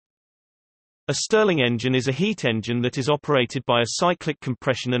A Stirling engine is a heat engine that is operated by a cyclic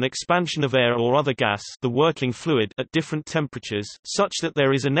compression and expansion of air or other gas, the working fluid, at different temperatures, such that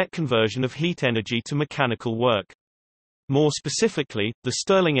there is a net conversion of heat energy to mechanical work. More specifically, the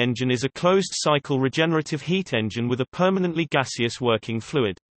Stirling engine is a closed-cycle regenerative heat engine with a permanently gaseous working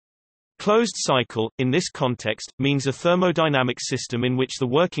fluid. Closed cycle, in this context, means a thermodynamic system in which the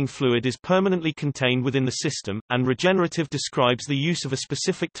working fluid is permanently contained within the system, and regenerative describes the use of a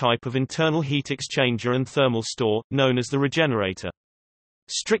specific type of internal heat exchanger and thermal store, known as the regenerator.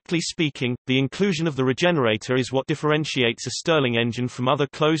 Strictly speaking, the inclusion of the regenerator is what differentiates a Stirling engine from other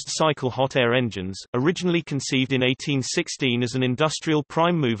closed-cycle hot air engines, originally conceived in 1816 as an industrial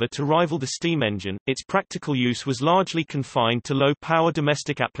prime mover to rival the steam engine. Its practical use was largely confined to low-power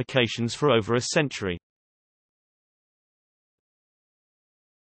domestic applications for over a century.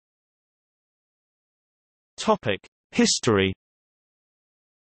 Topic: History.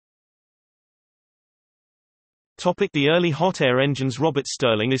 The early hot air engines. Robert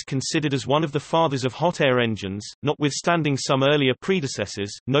Stirling is considered as one of the fathers of hot air engines, notwithstanding some earlier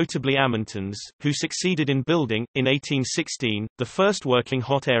predecessors, notably Amintons, who succeeded in building, in 1816, the first working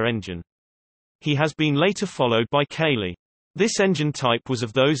hot air engine. He has been later followed by Cayley. This engine type was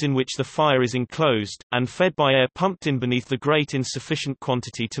of those in which the fire is enclosed, and fed by air pumped in beneath the grate in sufficient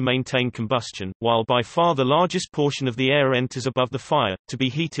quantity to maintain combustion, while by far the largest portion of the air enters above the fire, to be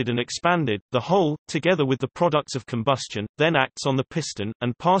heated and expanded. The whole, together with the products of combustion, then acts on the piston,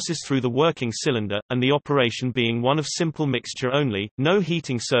 and passes through the working cylinder, and the operation being one of simple mixture only, no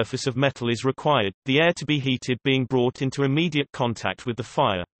heating surface of metal is required, the air to be heated being brought into immediate contact with the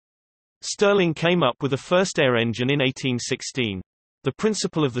fire. Stirling came up with a first air engine in 1816. The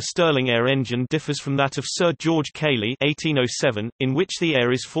principle of the Stirling air engine differs from that of Sir George Cayley 1807, in which the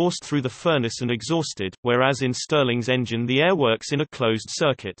air is forced through the furnace and exhausted, whereas in Stirling's engine the air works in a closed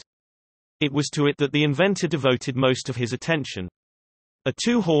circuit. It was to it that the inventor devoted most of his attention. A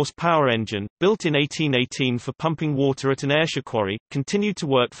 2-horsepower engine, built in 1818 for pumping water at an Ayrshire quarry, continued to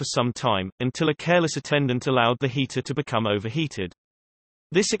work for some time, until a careless attendant allowed the heater to become overheated.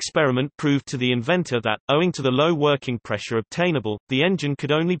 This experiment proved to the inventor that, owing to the low working pressure obtainable, the engine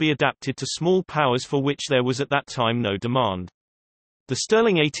could only be adapted to small powers for which there was at that time no demand. The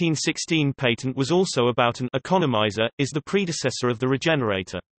Stirling 1816 patent was also about an economizer, is the predecessor of the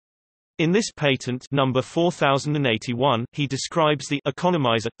regenerator. In this patent number 4081, he describes the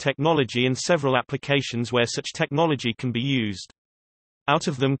economizer technology and several applications where such technology can be used. Out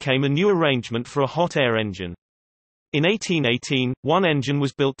of them came a new arrangement for a hot air engine. In 1818, one engine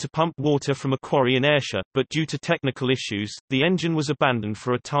was built to pump water from a quarry in Ayrshire, but due to technical issues, the engine was abandoned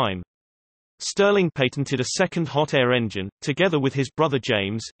for a time. Stirling patented a second hot air engine, together with his brother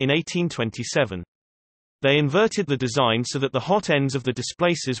James, in 1827. They inverted the design so that the hot ends of the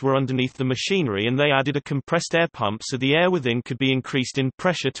displacers were underneath the machinery, and they added a compressed air pump so the air within could be increased in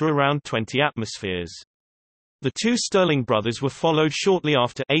pressure to around 20 atmospheres. The two Stirling brothers were followed shortly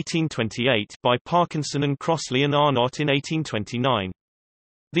after 1828 by Parkinson and Crossley and Arnott in 1829.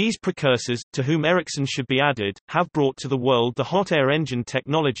 These precursors, to whom Ericsson should be added, have brought to the world the hot air engine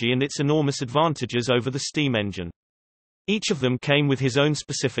technology and its enormous advantages over the steam engine. Each of them came with his own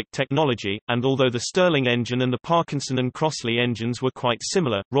specific technology, and although the Stirling engine and the Parkinson and Crossley engines were quite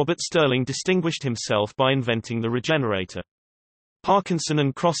similar, Robert Stirling distinguished himself by inventing the regenerator. Parkinson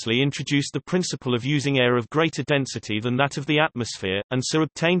and Crossley introduced the principle of using air of greater density than that of the atmosphere, and so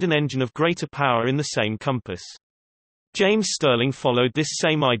obtained an engine of greater power in the same compass. James Stirling followed this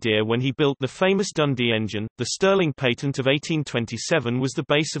same idea when he built the famous Dundee engine. The Stirling patent of 1827 was the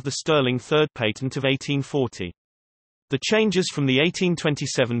base of the Stirling third patent of 1840. The changes from the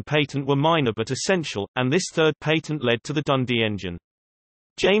 1827 patent were minor but essential, and this third patent led to the Dundee engine.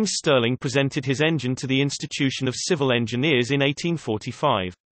 James Stirling presented his engine to the Institution of Civil Engineers in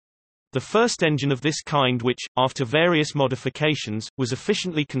 1845. The first engine of this kind which, after various modifications, was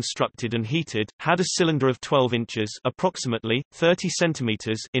efficiently constructed and heated, had a cylinder of 12 inches approximately, 30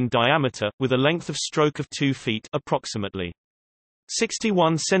 centimeters in diameter, with a length of stroke of 2 feet approximately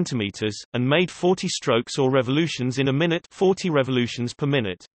 61 centimeters, and made 40 strokes or revolutions in a minute, 40 revolutions per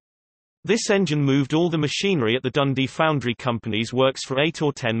minute. This engine moved all the machinery at the Dundee Foundry Company's works for 8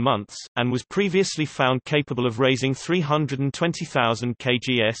 or 10 months, and was previously found capable of raising 320,000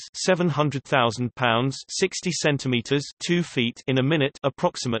 kgs 700,000 pounds 60 centimeters 2 feet in a minute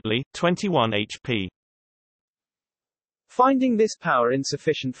approximately, 21 HP. Finding this power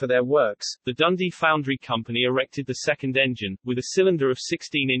insufficient for their works, the Dundee Foundry Company erected the second engine, with a cylinder of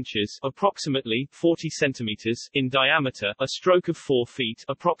 16 inches approximately 40 centimeters in diameter, a stroke of 4 feet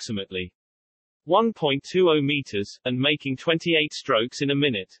approximately 1.20 meters, and making 28 strokes in a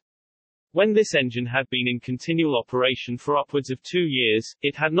minute. When this engine had been in continual operation for upwards of 2 years,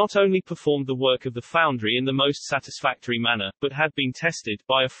 it had not only performed the work of the foundry in the most satisfactory manner, but had been tested,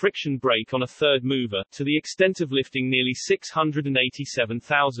 by a friction brake on a third mover, to the extent of lifting nearly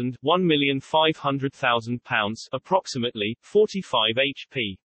 687,000, 1,500,000 pounds, approximately, 45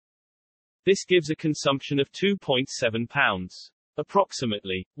 HP. This gives a consumption of 2.7 pounds.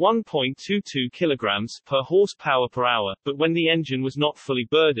 Approximately 1.22 kilograms per horsepower per hour, but when the engine was not fully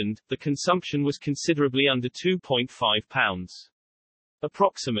burdened, the consumption was considerably under 2.5 pounds.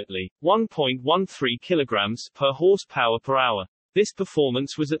 Approximately 1.13 kilograms per horsepower per hour. This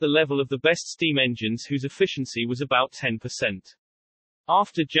performance was at the level of the best steam engines whose efficiency was about 10%.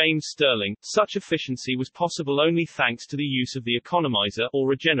 After James Stirling, such efficiency was possible only thanks to the use of the economizer or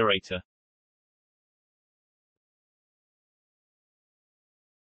regenerator.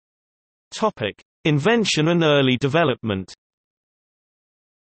 Topic: Invention and early development.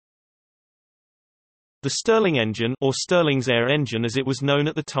 The Stirling engine, or Stirling's air engine as it was known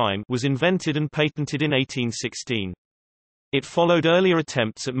at the time, was invented and patented in 1816. It followed earlier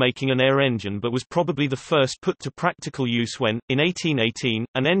attempts at making an air engine but was probably the first put to practical use when, in 1818,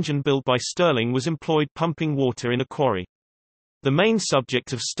 an engine built by Stirling was employed pumping water in a quarry. The main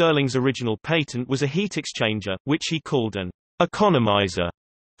subject of Stirling's original patent was a heat exchanger, which he called an economizer,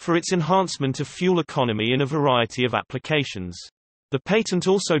 for its enhancement of fuel economy in a variety of applications. The patent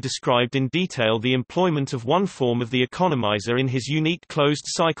also described in detail the employment of one form of the economizer in his unique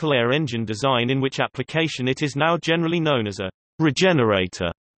closed-cycle air engine design, in which application it is now generally known as a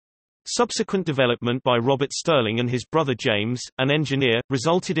regenerator. Subsequent development by Robert Stirling and his brother James, an engineer,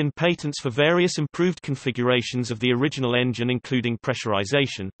 resulted in patents for various improved configurations of the original engine, including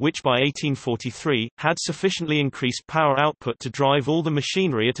pressurization, which by 1843, had sufficiently increased power output to drive all the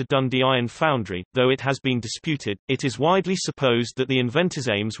machinery at a Dundee iron foundry. Though it has been disputed, it is widely supposed that the inventor's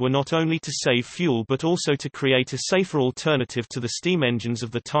aims were not only to save fuel but also to create a safer alternative to the steam engines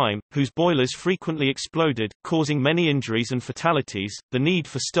of the time, whose boilers frequently exploded, causing many injuries and fatalities. The need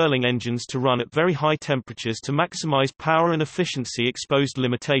for Stirling engines to run at very high temperatures to maximize power and efficiency exposed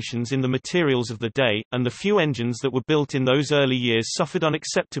limitations in the materials of the day, and the few engines that were built in those early years suffered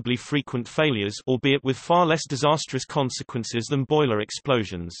unacceptably frequent failures, albeit with far less disastrous consequences than boiler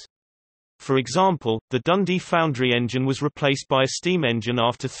explosions. For example, the Dundee foundry engine was replaced by a steam engine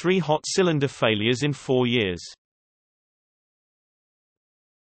after 3 hot cylinder failures in 4 years.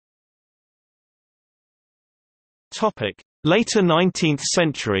 Later 19th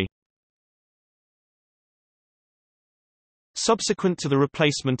century. Subsequent to the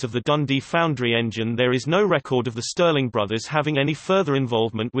replacement of the Dundee foundry engine, there is no record of the Stirling brothers having any further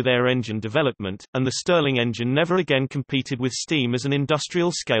involvement with air engine development, and the Stirling engine never again competed with steam as an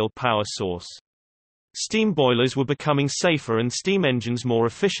industrial-scale power source. Steam boilers were becoming safer and steam engines more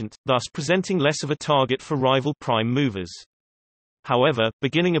efficient, thus presenting less of a target for rival prime movers. However,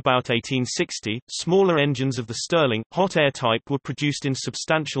 beginning about 1860, smaller engines of the Stirling, hot air type were produced in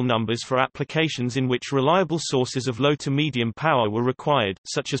substantial numbers for applications in which reliable sources of low to medium power were required,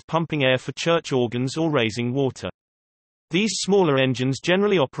 such as pumping air for church organs or raising water. These smaller engines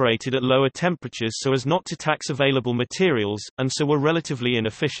generally operated at lower temperatures so as not to tax available materials, and so were relatively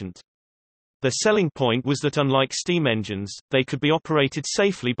inefficient. Their selling point was that unlike steam engines, they could be operated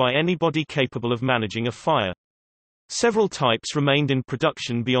safely by anybody capable of managing a fire. Several types remained in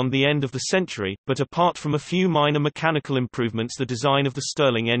production beyond the end of the century, but apart from a few minor mechanical improvements, the design of the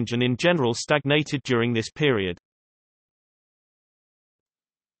Stirling engine in general stagnated during this period.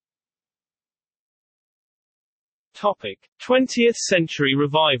 Topic: 20th century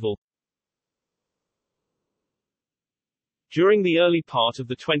revival. During the early part of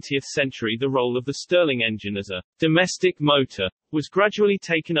the 20th century, the role of the Stirling engine as a domestic motor was gradually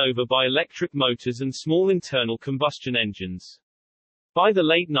taken over by electric motors and small internal combustion engines. By the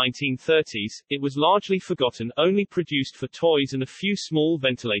late 1930s, it was largely forgotten, only produced for toys and a few small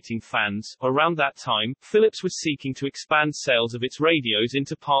ventilating fans. Around that time, Philips was seeking to expand sales of its radios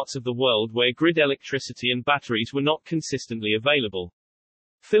into parts of the world where grid electricity and batteries were not consistently available.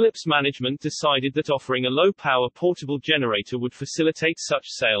 Philips management decided that offering a low-power portable generator would facilitate such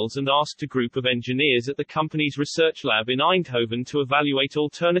sales and asked a group of engineers at the company's research lab in Eindhoven to evaluate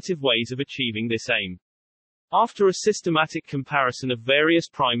alternative ways of achieving this aim. After a systematic comparison of various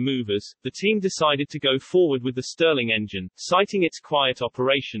prime movers, the team decided to go forward with the Stirling engine, citing its quiet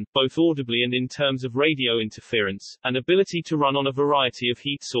operation, both audibly and in terms of radio interference, and ability to run on a variety of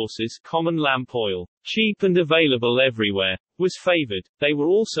heat sources, common lamp oil, cheap and available everywhere, was favored. They were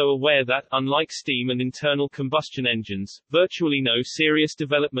also aware that, unlike steam and internal combustion engines, virtually no serious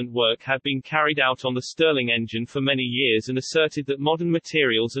development work had been carried out on the Stirling engine for many years, and asserted that modern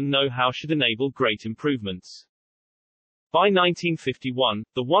materials and know-how should enable great improvements. By 1951,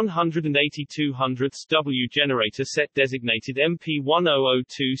 the 180/200 W generator set designated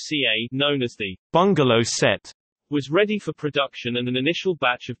MP1002CA, known as the bungalow set, was ready for production, and an initial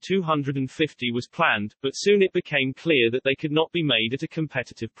batch of 250 was planned, but soon it became clear that they could not be made at a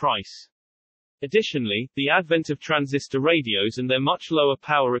competitive price. Additionally, the advent of transistor radios and their much lower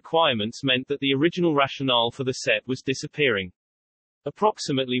power requirements meant that the original rationale for the set was disappearing.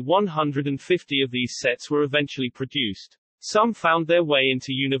 Approximately 150 of these sets were eventually produced. Some found their way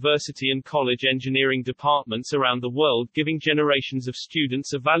into university and college engineering departments around the world, giving generations of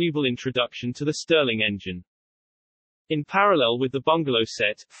students a valuable introduction to the Stirling engine. In parallel with the bungalow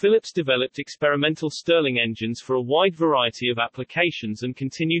set, Philips developed experimental Stirling engines for a wide variety of applications and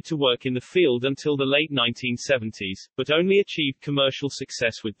continued to work in the field until the late 1970s, but only achieved commercial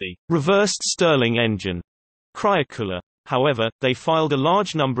success with the reversed Stirling engine, cryocooler. However, they filed a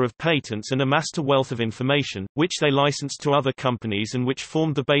large number of patents and amassed a wealth of information, which they licensed to other companies and which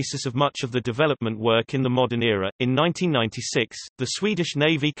formed the basis of much of the development work in the modern era. In 1996, the Swedish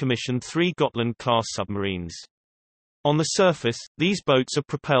Navy commissioned 3 Gotland-class submarines. On the surface, these boats are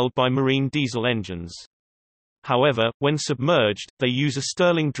propelled by marine diesel engines. However, when submerged, they use a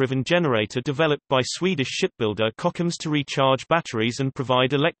Stirling-driven generator developed by Swedish shipbuilder Kockums to recharge batteries and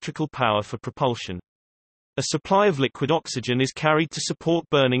provide electrical power for propulsion. A supply of liquid oxygen is carried to support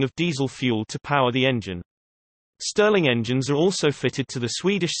burning of diesel fuel to power the engine. Stirling engines are also fitted to the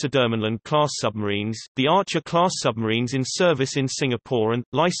Swedish Södermanland-class submarines, the Archer-class submarines in service in Singapore, and,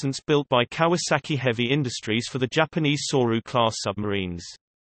 license built by Kawasaki Heavy Industries for the Japanese Soru-class submarines.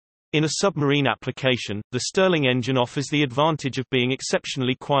 In a submarine application, the Stirling engine offers the advantage of being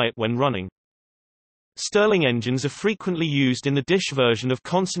exceptionally quiet when running. Stirling engines are frequently used in the dish version of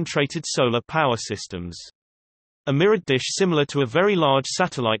concentrated solar power systems. A mirrored dish similar to a very large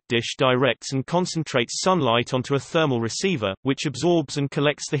satellite dish directs and concentrates sunlight onto a thermal receiver, which absorbs and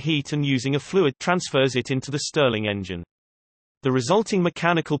collects the heat and using a fluid transfers it into the Stirling engine. The resulting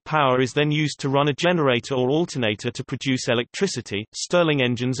mechanical power is then used to run a generator or alternator to produce electricity. Stirling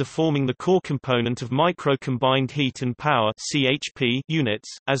engines are forming the core component of micro-combined heat and power (CHP) units,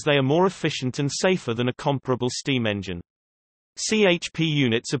 as they are more efficient and safer than a comparable steam engine. CHP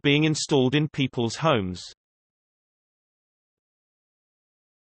units are being installed in people's homes.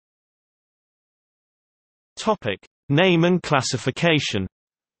 Topic: Name and classification.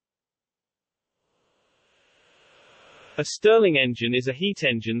 A Stirling engine is a heat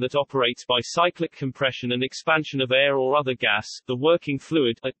engine that operates by cyclic compression and expansion of air or other gas, the working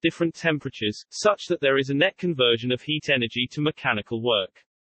fluid, at different temperatures, such that there is a net conversion of heat energy to mechanical work.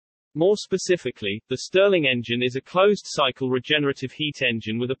 More specifically, the Stirling engine is a closed-cycle regenerative heat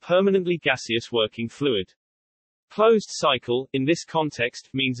engine with a permanently gaseous working fluid. Closed cycle, in this context,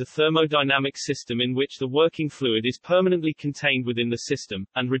 means a thermodynamic system in which the working fluid is permanently contained within the system,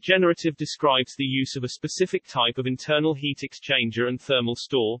 and regenerative describes the use of a specific type of internal heat exchanger and thermal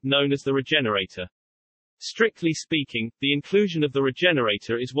store, known as the regenerator. Strictly speaking, the inclusion of the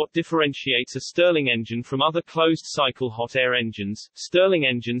regenerator is what differentiates a Stirling engine from other closed-cycle hot air engines. Stirling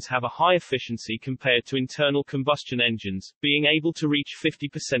engines have a high efficiency compared to internal combustion engines, being able to reach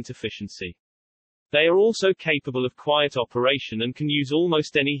 50% efficiency. They are also capable of quiet operation and can use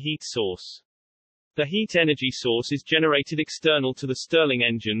almost any heat source. The heat energy source is generated external to the Stirling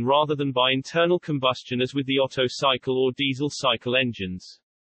engine rather than by internal combustion as with the Otto cycle or diesel cycle engines.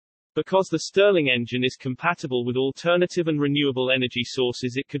 Because the Stirling engine is compatible with alternative and renewable energy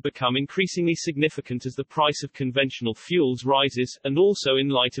sources, it could become increasingly significant as the price of conventional fuels rises, and also in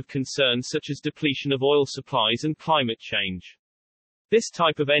light of concerns such as depletion of oil supplies and climate change. This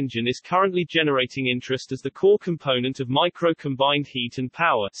type of engine is currently generating interest as the core component of micro-combined heat and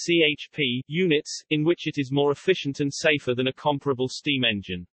power (CHP) units, in which it is more efficient and safer than a comparable steam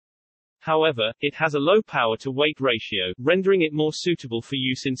engine. However, it has a low power-to-weight ratio, rendering it more suitable for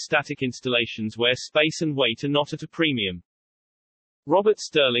use in static installations where space and weight are not at a premium. Robert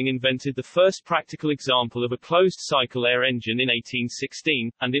Stirling invented the first practical example of a closed-cycle air engine in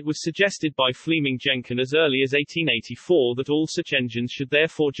 1816, and it was suggested by Fleming-Jenkin as early as 1884 that all such engines should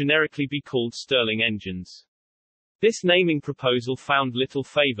therefore generically be called Stirling engines. This naming proposal found little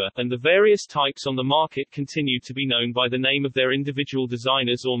favor, and the various types on the market continued to be known by the name of their individual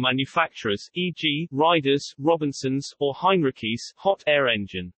designers or manufacturers, e.g., Ryders, Robinsons, or Heinrichs hot air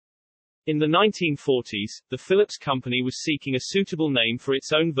engine. In the 1940s, the Phillips Company was seeking a suitable name for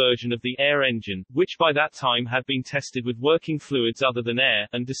its own version of the air engine, which by that time had been tested with working fluids other than air,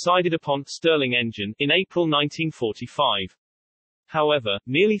 and decided upon Stirling engine in April 1945. However,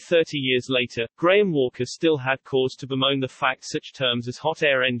 nearly 30 years later, Graham Walker still had cause to bemoan the fact such terms as hot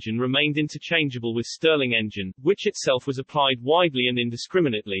air engine remained interchangeable with Stirling engine, which itself was applied widely and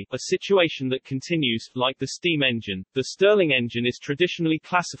indiscriminately, a situation that continues. Like the steam engine, the Stirling engine is traditionally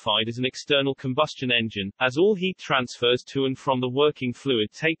classified as an external combustion engine, as all heat transfers to and from the working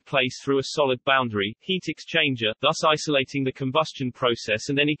fluid take place through a solid boundary heat exchanger, thus isolating the combustion process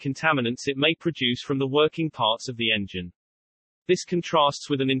and any contaminants it may produce from the working parts of the engine. This contrasts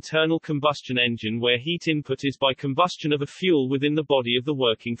with an internal combustion engine where heat input is by combustion of a fuel within the body of the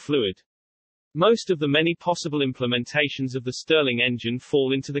working fluid. Most of the many possible implementations of the Stirling engine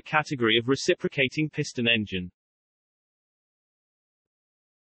fall into the category of reciprocating piston engine.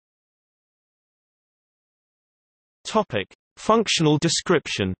 Topic: Functional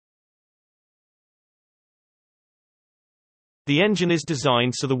description. The engine is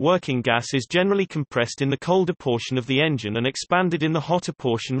designed so the working gas is generally compressed in the colder portion of the engine and expanded in the hotter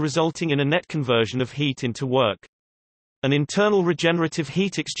portion, resulting in a net conversion of heat into work. An internal regenerative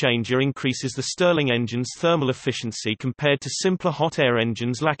heat exchanger increases the Stirling engine's thermal efficiency compared to simpler hot air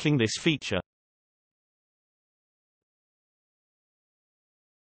engines lacking this feature.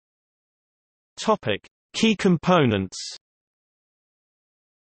 Topic: Key components.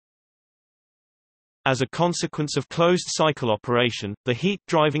 As a consequence of closed-cycle operation, the heat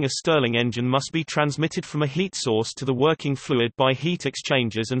driving a Stirling engine must be transmitted from a heat source to the working fluid by heat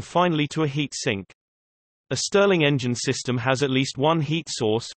exchangers and finally to a heat sink. A Stirling engine system has at least one heat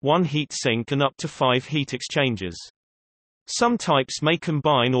source, one heat sink and up to 5 heat exchangers. Some types may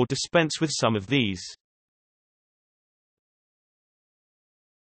combine or dispense with some of these.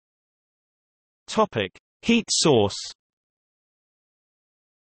 Topic: Heat source.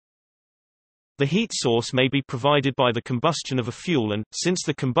 The heat source may be provided by the combustion of a fuel and, since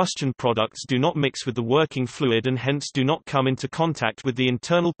the combustion products do not mix with the working fluid and hence do not come into contact with the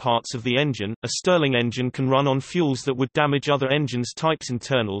internal parts of the engine, a Stirling engine can run on fuels that would damage other engines' types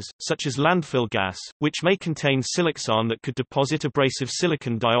internals, such as landfill gas, which may contain siloxane that could deposit abrasive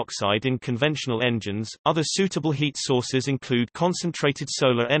silicon dioxide in conventional engines. Other suitable heat sources include concentrated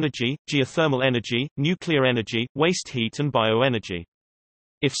solar energy, geothermal energy, nuclear energy, waste heat and bioenergy.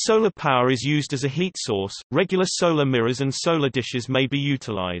 If solar power is used as a heat source, regular solar mirrors and solar dishes may be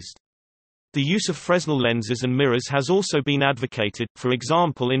utilized. The use of Fresnel lenses and mirrors has also been advocated, for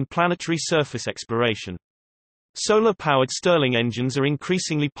example in planetary surface exploration. Solar-powered Stirling engines are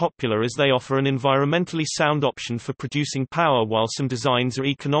increasingly popular as they offer an environmentally sound option for producing power, while some designs are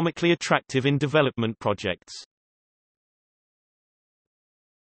economically attractive in development projects.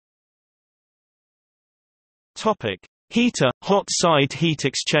 Topic: Heater, hot side heat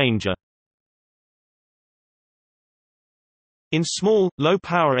exchanger. In small,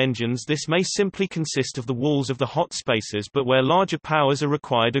 low-power engines this may simply consist of the walls of the hot spaces, but where larger powers are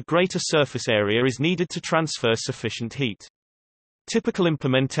required a greater surface area is needed to transfer sufficient heat. Typical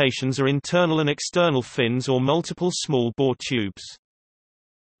implementations are internal and external fins or multiple small bore tubes.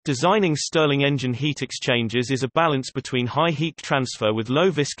 Designing Stirling engine heat exchangers is a balance between high heat transfer with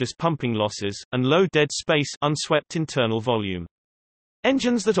low viscous pumping losses, and low dead space unswept internal volume.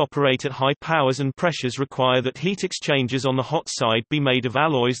 Engines that operate at high powers and pressures require that heat exchangers on the hot side be made of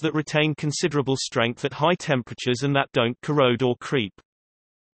alloys that retain considerable strength at high temperatures and that don't corrode or creep.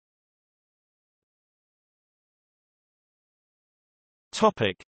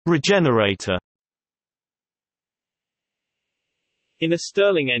 Topic: Regenerator. In a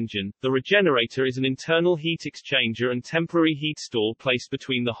Stirling engine, the regenerator is an internal heat exchanger and temporary heat store placed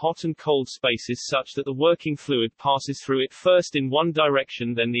between the hot and cold spaces such that the working fluid passes through it first in one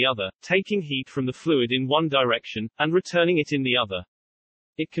direction then the other, taking heat from the fluid in one direction, and returning it in the other.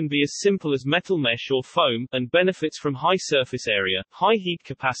 It can be as simple as metal mesh or foam, and benefits from high surface area, high heat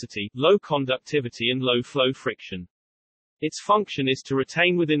capacity, low conductivity and low flow friction. Its function is to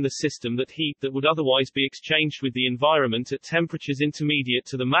retain within the system that heat that would otherwise be exchanged with the environment at temperatures intermediate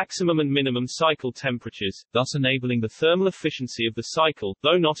to the maximum and minimum cycle temperatures, thus enabling the thermal efficiency of the cycle,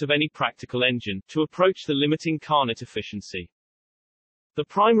 though not of any practical engine, to approach the limiting Carnot efficiency. The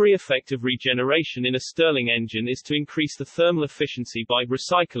primary effect of regeneration in a Stirling engine is to increase the thermal efficiency by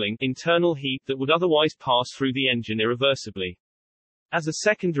recycling internal heat that would otherwise pass through the engine irreversibly. As a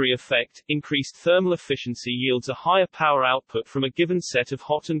secondary effect, increased thermal efficiency yields a higher power output from a given set of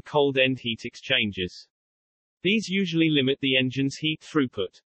hot and cold end heat exchangers. These usually limit the engine's heat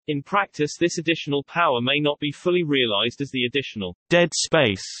throughput. In practice, this additional power may not be fully realized as the additional dead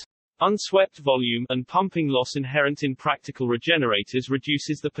space Unswept volume and pumping loss inherent in practical regenerators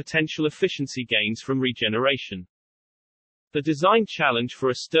reduces the potential efficiency gains from regeneration. The design challenge for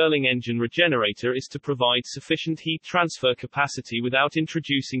a Stirling engine regenerator is to provide sufficient heat transfer capacity without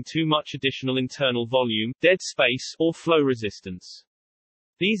introducing too much additional internal volume, dead space, or flow resistance.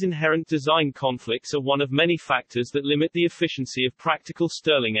 These inherent design conflicts are one of many factors that limit the efficiency of practical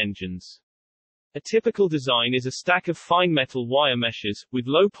Stirling engines. A typical design is a stack of fine metal wire meshes, with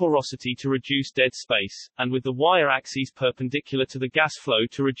low porosity to reduce dead space, and with the wire axes perpendicular to the gas flow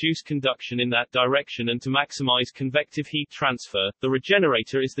to reduce conduction in that direction and to maximize convective heat transfer. The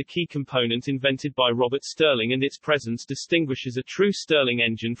regenerator is the key component invented by Robert Stirling, and its presence distinguishes a true Stirling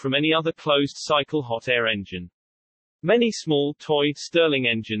engine from any other closed-cycle hot air engine. Many small, toy Stirling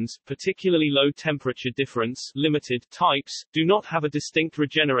engines, particularly low-temperature difference limited types, do not have a distinct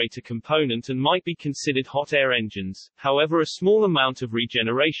regenerator component and might be considered hot air engines. However, a small amount of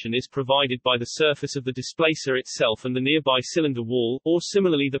regeneration is provided by the surface of the displacer itself and the nearby cylinder wall, or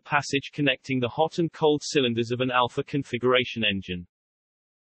similarly the passage connecting the hot and cold cylinders of an alpha configuration engine.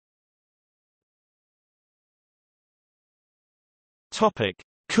 Topic: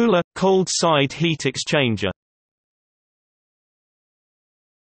 Cooler, cold side heat exchanger.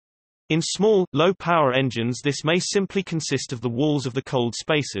 In small, low-power engines this may simply consist of the walls of the cold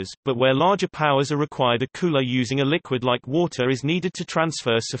spaces, but where larger powers are required a cooler using a liquid like water is needed to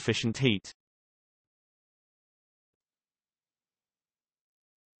transfer sufficient heat.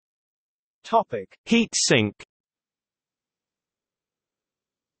 Topic: Heat sink.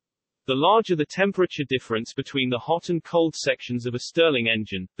 The larger the temperature difference between the hot and cold sections of a Stirling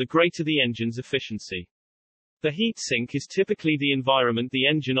engine, the greater the engine's efficiency. The heat sink is typically the environment the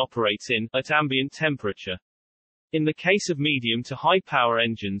engine operates in, at ambient temperature. In the case of medium to high power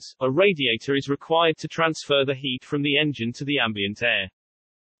engines, a radiator is required to transfer the heat from the engine to the ambient air.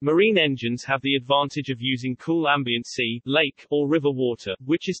 Marine engines have the advantage of using cool ambient sea, lake, or river water,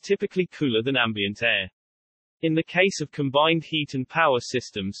 which is typically cooler than ambient air. In the case of combined heat and power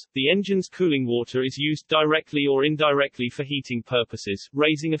systems, the engine's cooling water is used directly or indirectly for heating purposes,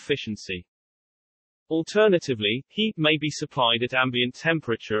 raising efficiency. Alternatively, heat may be supplied at ambient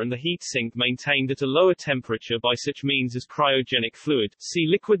temperature and the heat sink maintained at a lower temperature by such means as cryogenic fluid, see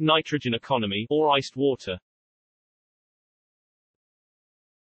liquid nitrogen economy, or iced water.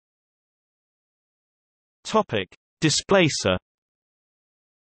 Topic: Displacer.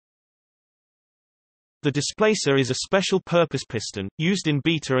 The displacer is a special-purpose piston, used in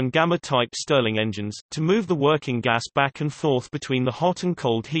beta and gamma-type Stirling engines, to move the working gas back and forth between the hot and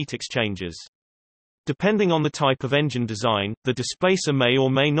cold heat exchangers. Depending on the type of engine design, the displacer may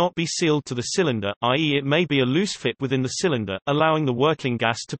or may not be sealed to the cylinder, i.e. it may be a loose fit within the cylinder, allowing the working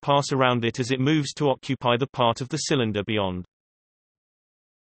gas to pass around it as it moves to occupy the part of the cylinder beyond.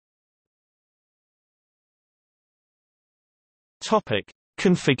 Topic: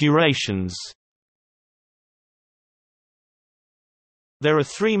 Configurations. There are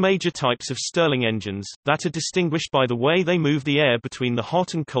three major types of Stirling engines, that are distinguished by the way they move the air between the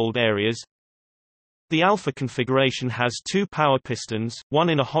hot and cold areas. The alpha configuration has two power pistons, one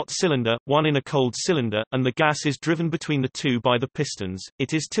in a hot cylinder, one in a cold cylinder, and the gas is driven between the two by the pistons.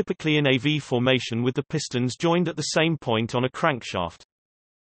 It is typically in a V formation with the pistons joined at the same point on a crankshaft.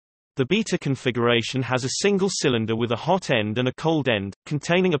 The beta configuration has a single cylinder with a hot end and a cold end,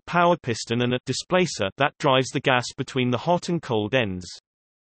 containing a power piston and a displacer that drives the gas between the hot and cold ends.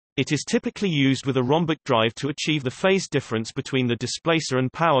 It is typically used with a rhombic drive to achieve the phase difference between the displacer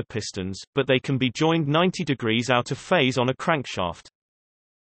and power pistons, but they can be joined 90 degrees out of phase on a crankshaft.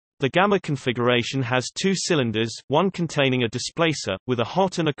 The gamma configuration has two cylinders, one containing a displacer, with a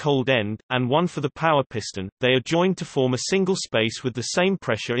hot and a cold end, and one for the power piston. They are joined to form a single space with the same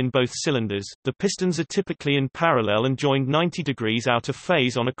pressure in both cylinders. The pistons are typically in parallel and joined 90 degrees out of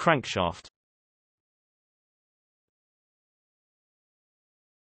phase on a crankshaft.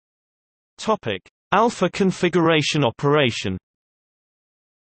 Topic: Alpha configuration operation.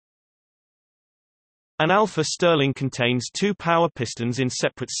 An alpha Stirling contains two power pistons in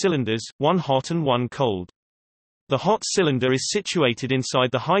separate cylinders, one hot and one cold. The hot cylinder is situated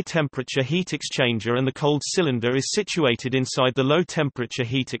inside the high-temperature heat exchanger and the cold cylinder is situated inside the low-temperature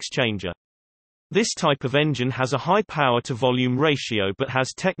heat exchanger. This type of engine has a high power-to-volume ratio but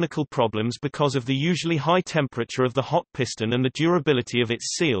has technical problems because of the usually high temperature of the hot piston and the durability of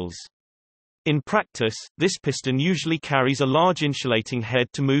its seals. In practice, this piston usually carries a large insulating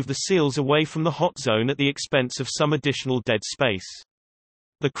head to move the seals away from the hot zone at the expense of some additional dead space.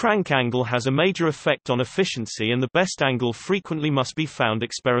 The crank angle has a major effect on efficiency and the best angle frequently must be found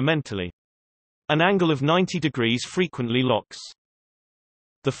experimentally. An angle of 90 degrees frequently locks.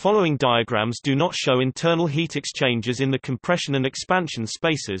 The following diagrams do not show internal heat exchangers in the compression and expansion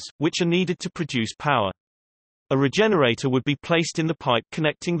spaces, which are needed to produce power. A regenerator would be placed in the pipe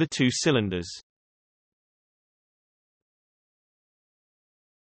connecting the two cylinders.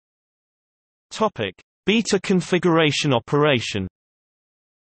 Topic: Beta configuration operation.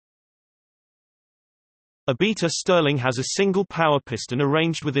 A beta Stirling has a single power piston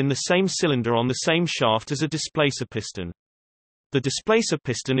arranged within the same cylinder on the same shaft as a displacer piston. The displacer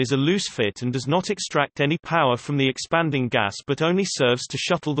piston is a loose fit and does not extract any power from the expanding gas but only serves to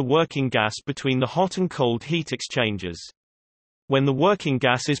shuttle the working gas between the hot and cold heat exchangers. When the working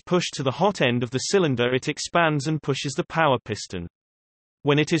gas is pushed to the hot end of the cylinder, it expands and pushes the power piston.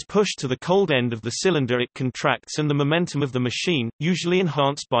 When it is pushed to the cold end of the cylinder, it contracts and the momentum of the machine, usually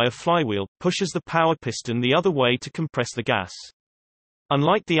enhanced by a flywheel, pushes the power piston the other way to compress the gas.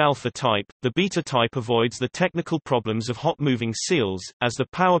 Unlike the alpha type, the beta type avoids the technical problems of hot moving seals, as the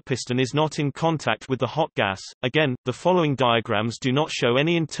power piston is not in contact with the hot gas. Again, the following diagrams do not show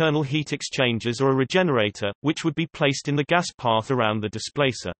any internal heat exchangers or a regenerator, which would be placed in the gas path around the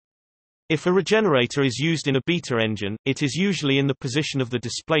displacer. If a regenerator is used in a beta engine, it is usually in the position of the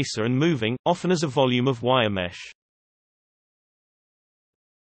displacer and moving, often as a volume of wire mesh.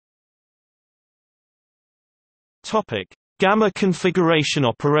 Topic: Gamma configuration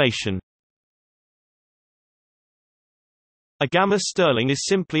operation. A gamma Stirling is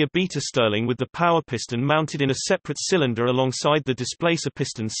simply a beta Stirling with the power piston mounted in a separate cylinder alongside the displacer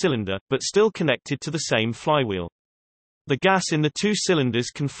piston cylinder, but still connected to the same flywheel. The gas in the two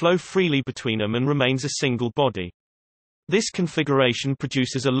cylinders can flow freely between them and remains a single body. This configuration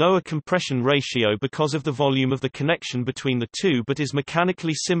produces a lower compression ratio because of the volume of the connection between the two, but is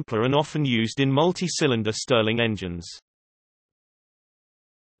mechanically simpler and often used in multi-cylinder Stirling engines.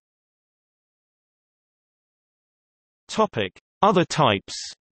 Other types.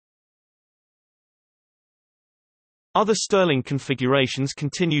 Other Stirling configurations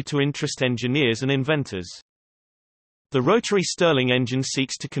continue to interest engineers and inventors. The rotary Stirling engine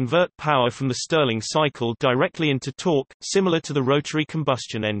seeks to convert power from the Stirling cycle directly into torque, similar to the rotary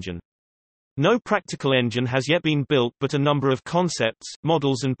combustion engine. No practical engine has yet been built, but a number of concepts,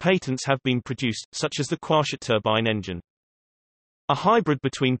 models and patents have been produced, such as the Quashet turbine engine. A hybrid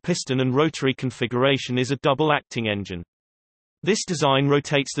between piston and rotary configuration is a double-acting engine. This design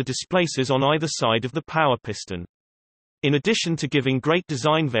rotates the displacers on either side of the power piston. In addition to giving great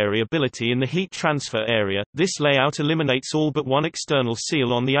design variability in the heat transfer area, this layout eliminates all but one external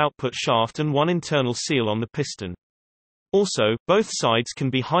seal on the output shaft and one internal seal on the piston. Also, both sides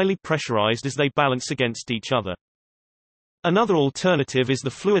can be highly pressurized as they balance against each other. Another alternative is the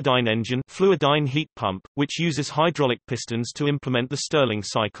fluidine engine, fluidine heat pump, which uses hydraulic pistons to implement the Stirling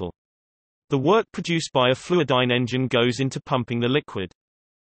cycle. The work produced by a fluidine engine goes into pumping the liquid.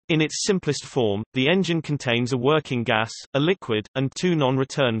 In its simplest form, the engine contains a working gas, a liquid, and two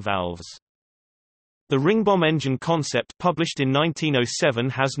non-return valves. The Ringbomb engine concept, published in 1907,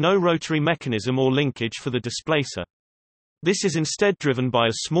 has no rotary mechanism or linkage for the displacer. This is instead driven by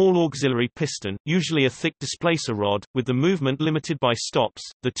a small auxiliary piston, usually a thick displacer rod, with the movement limited by stops.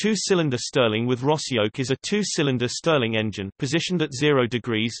 The two-cylinder Stirling with Ross yoke is a two-cylinder Stirling engine, positioned at 0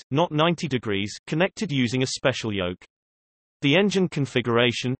 degrees, not 90 degrees, connected using a special yoke. The engine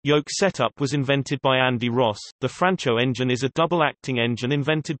configuration, yoke setup was invented by Andy Ross. The Francho engine is a double-acting engine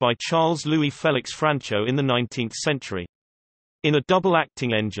invented by Charles Louis Félix Francho in the 19th century. In a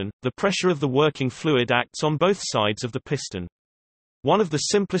double-acting engine, the pressure of the working fluid acts on both sides of the piston. One of the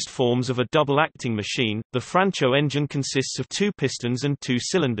simplest forms of a double-acting machine, the Francho engine consists of two pistons and two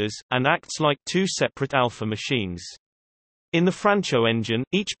cylinders, and acts like two separate alpha machines. In the Francho engine,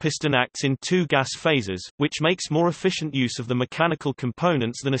 each piston acts in two gas phases, which makes more efficient use of the mechanical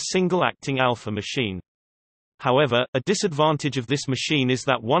components than a single-acting alpha machine. However, a disadvantage of this machine is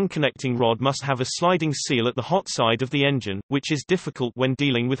that one connecting rod must have a sliding seal at the hot side of the engine, which is difficult when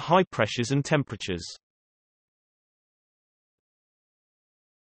dealing with high pressures and temperatures.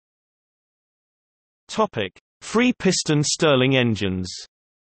 Topic: Free-piston Stirling engines.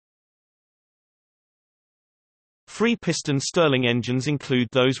 Free-piston Stirling engines include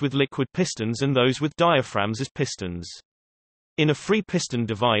those with liquid pistons and those with diaphragms as pistons. In a free-piston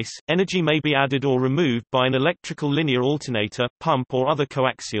device, energy may be added or removed by an electrical linear alternator, pump or other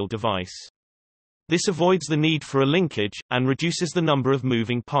coaxial device. This avoids the need for a linkage, and reduces the number of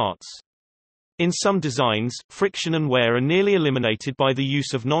moving parts. In some designs, friction and wear are nearly eliminated by the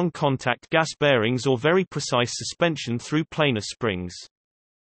use of non-contact gas bearings or very precise suspension through planar springs.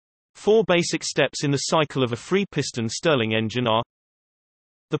 4 basic steps in the cycle of a free-piston Stirling engine are: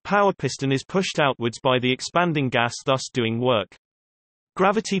 the power piston is pushed outwards by the expanding gas, thus doing work.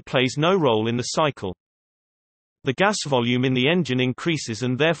 gravity plays no role in the cycle. The gas volume in the engine increases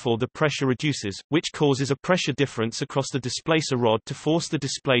and therefore the pressure reduces, which causes a pressure difference across the displacer rod to force the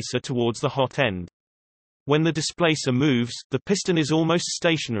displacer towards the hot end. When the displacer moves, the piston is almost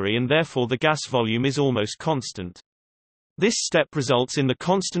stationary and therefore the gas volume is almost constant. This step results in the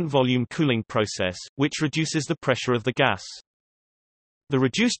constant volume cooling process, which reduces the pressure of the gas. The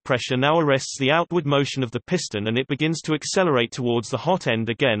reduced pressure now arrests the outward motion of the piston and it begins to accelerate towards the hot end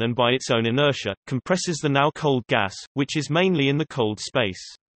again and by its own inertia, compresses the now cold gas, which is mainly in the cold space.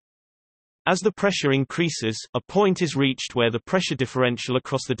 As the pressure increases, a point is reached where the pressure differential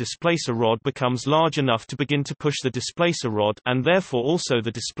across the displacer rod becomes large enough to begin to push the displacer rod and therefore also the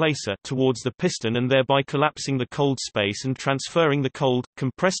displacer towards the piston and thereby collapsing the cold space and transferring the cold,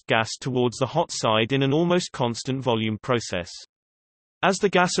 compressed gas towards the hot side in an almost constant volume process. As the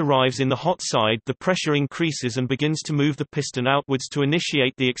gas arrives in the hot side, the pressure increases and begins to move the piston outwards to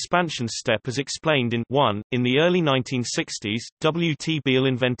initiate the expansion step as explained in 1. In the early 1960s, W. T. Beale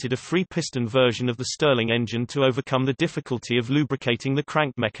invented a free-piston version of the Stirling engine to overcome the difficulty of lubricating the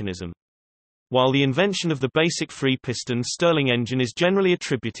crank mechanism. While the invention of the basic free-piston Stirling engine is generally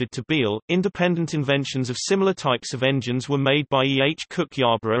attributed to Beale, independent inventions of similar types of engines were made by E. H. Cook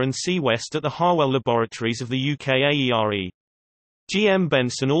Yarborough and C. West at the Harwell Laboratories of the UK AERE. G. M.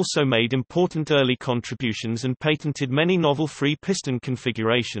 Benson also made important early contributions and patented many novel free-piston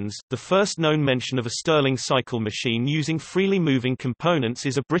configurations. The first known mention of a Stirling cycle machine using freely moving components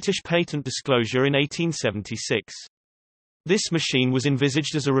is a British patent disclosure in 1876. This machine was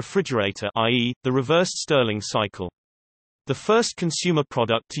envisaged as a refrigerator, i.e., the reversed Stirling cycle. The first consumer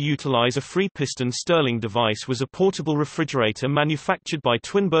product to utilize a free-piston Stirling device was a portable refrigerator manufactured by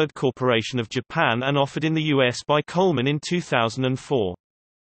Twinbird Corporation of Japan and offered in the U.S. by Coleman in 2004.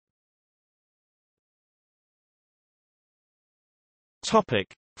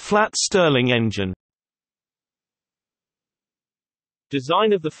 Topic: Flat Stirling engine.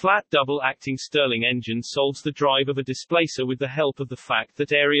 Design of the flat double-acting Stirling engine solves the drive of a displacer with the help of the fact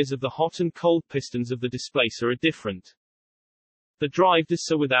that areas of the hot and cold pistons of the displacer are different. The drive does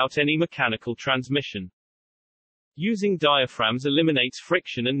so without any mechanical transmission. Using diaphragms eliminates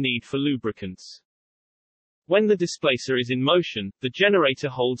friction and need for lubricants. When the displacer is in motion, the generator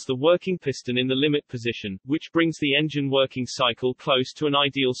holds the working piston in the limit position, which brings the engine working cycle close to an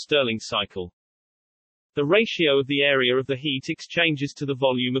ideal Stirling cycle. The ratio of the area of the heat exchanges to the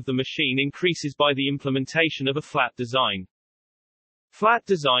volume of the machine increases by the implementation of a flat design. Flat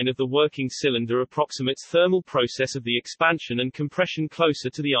design of the working cylinder approximates thermal process of the expansion and compression closer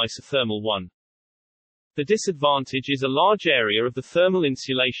to the isothermal one. The disadvantage is a large area of the thermal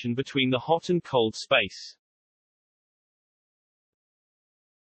insulation between the hot and cold space.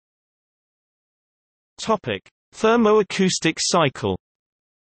 Topic: Thermoacoustic cycle.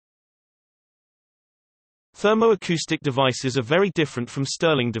 Thermoacoustic devices are very different from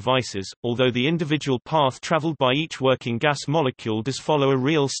Stirling devices, although the individual path traveled by each working gas molecule does follow a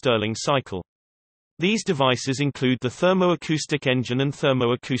real Stirling cycle. These devices include the thermoacoustic engine and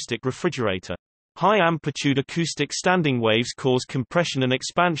thermoacoustic refrigerator. High-amplitude acoustic standing waves cause compression and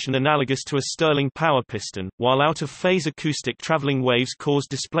expansion analogous to a Stirling power piston, while out-of-phase acoustic traveling waves cause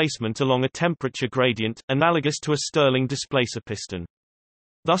displacement along a temperature gradient, analogous to a Stirling displacer piston.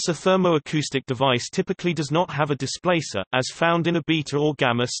 Thus a thermoacoustic device typically does not have a displacer, as found in a beta or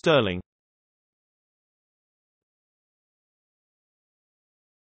gamma Stirling.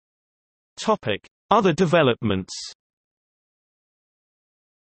 Other developments.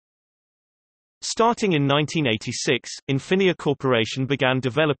 Starting in 1986, Infinia Corporation began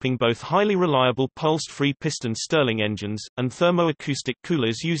developing both highly reliable pulsed free-piston Stirling engines, and thermoacoustic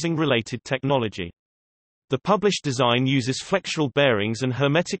coolers using related technology. The published design uses flexural bearings and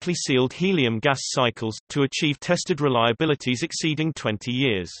hermetically sealed helium gas cycles, to achieve tested reliabilities exceeding 20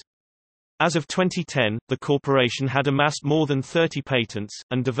 years. As of 2010, the corporation had amassed more than 30 patents,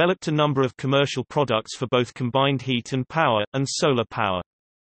 and developed a number of commercial products for both combined heat and power, and solar power.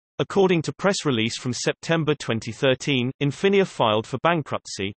 According to press release from September 2013, Infinia filed for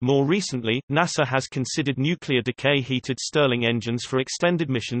bankruptcy. More recently, NASA has considered nuclear decay-heated Stirling engines for extended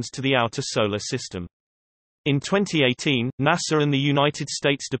missions to the outer solar system. In 2018, NASA and the United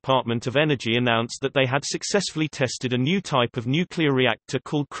States Department of Energy announced that they had successfully tested a new type of nuclear reactor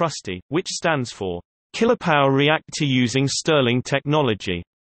called KRUSTI, which stands for Kilopower Reactor Using Stirling Technology,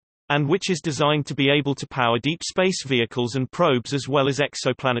 and which is designed to be able to power deep space vehicles and probes as well as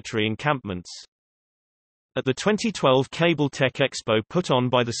exoplanetary encampments. At the 2012 Cable Tech Expo put on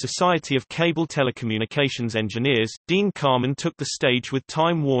by the Society of Cable Telecommunications Engineers, Dean Carman took the stage with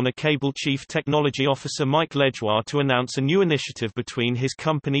Time Warner Cable Chief Technology Officer Mike Ledgeoir to announce a new initiative between his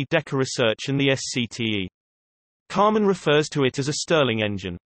company Decca Research and the SCTE. Carman refers to it as a Stirling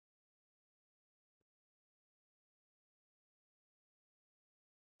engine.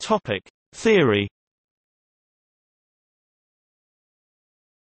 Topic: Theory.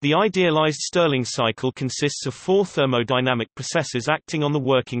 The idealized Stirling cycle consists of four thermodynamic processes acting on the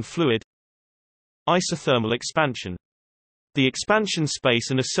working fluid. Isothermal expansion. The expansion space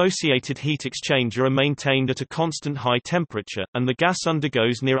and associated heat exchanger are maintained at a constant high temperature, and the gas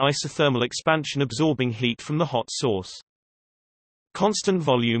undergoes near isothermal expansion, absorbing heat from the hot source. Constant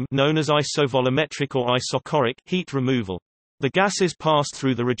volume, known as isovolumetric or isochoric, heat removal. The gas is passed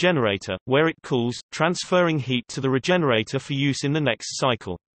through the regenerator, where it cools, transferring heat to the regenerator for use in the next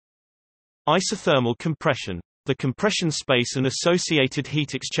cycle. Isothermal compression. The compression space and associated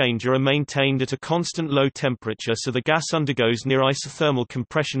heat exchanger are maintained at a constant low temperature, so the gas undergoes near isothermal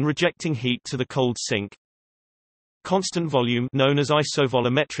compression, rejecting heat to the cold sink. Constant volume, known as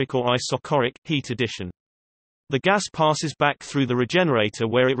isovolumetric or isochoric, heat addition. The gas passes back through the regenerator,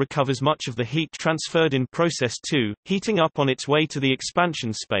 where it recovers much of the heat transferred in process 2, heating up on its way to the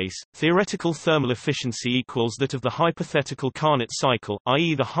expansion space. Theoretical thermal efficiency equals that of the hypothetical Carnot cycle,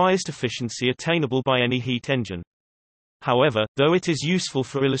 i.e. the highest efficiency attainable by any heat engine. However, though it is useful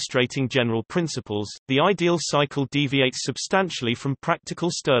for illustrating general principles, the ideal cycle deviates substantially from practical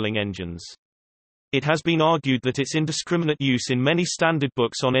Stirling engines. It has been argued that its indiscriminate use in many standard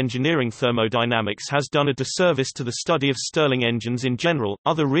books on engineering thermodynamics has done a disservice to the study of Stirling engines in general.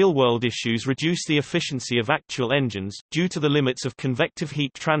 Other real-world issues reduce the efficiency of actual engines, due to the limits of convective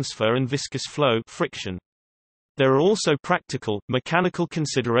heat transfer and viscous flow friction. There are also practical, mechanical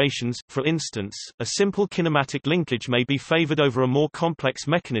considerations. For instance, a simple kinematic linkage may be favored over a more complex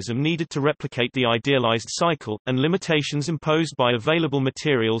mechanism needed to replicate the idealized cycle, and limitations imposed by available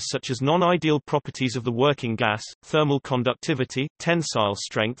materials such as non-ideal properties of the working gas, thermal conductivity, tensile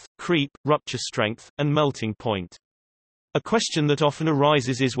strength, creep, rupture strength, and melting point. A question that often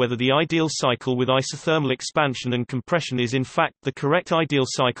arises is whether the ideal cycle with isothermal expansion and compression is in fact the correct ideal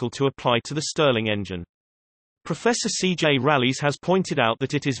cycle to apply to the Stirling engine. Professor C.J. Rallies has pointed out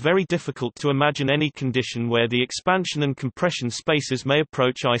that it is very difficult to imagine any condition where the expansion and compression spaces may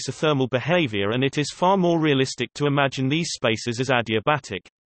approach isothermal behavior, and it is far more realistic to imagine these spaces as adiabatic.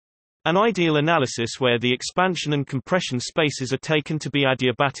 An ideal analysis where the expansion and compression spaces are taken to be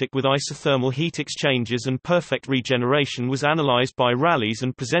adiabatic with isothermal heat exchangers and perfect regeneration was analyzed by Rallies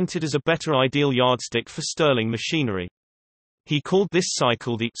and presented as a better ideal yardstick for Stirling machinery. He called this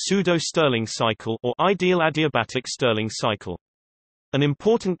cycle the pseudo-Stirling cycle or ideal adiabatic Stirling cycle. An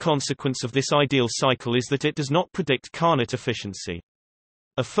important consequence of this ideal cycle is that it does not predict Carnot efficiency.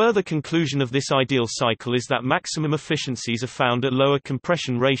 A further conclusion of this ideal cycle is that maximum efficiencies are found at lower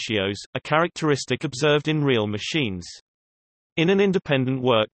compression ratios, a characteristic observed in real machines. In an independent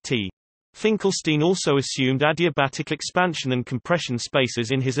work, T. Finkelstein also assumed adiabatic expansion and compression spaces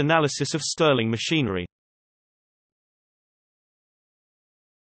in his analysis of Stirling machinery.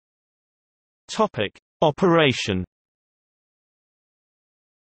 Topic: Operation.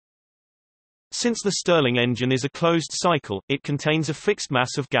 Since the Stirling engine is a closed cycle, it contains a fixed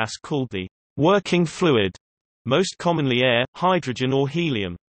mass of gas called the working fluid, most commonly air, hydrogen or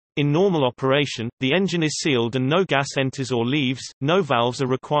helium. In normal operation, the engine is sealed and no gas enters or leaves, no valves are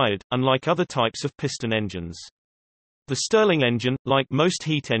required, unlike other types of piston engines. The Stirling engine, like most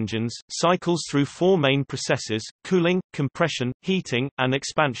heat engines, cycles through four main processes: cooling, compression, heating, and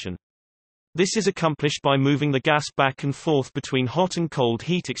expansion. This is accomplished by moving the gas back and forth between hot and cold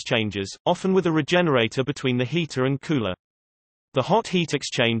heat exchangers, often with a regenerator between the heater and cooler. The hot heat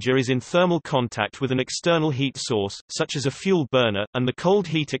exchanger is in thermal contact with an external heat source, such as a fuel burner, and the cold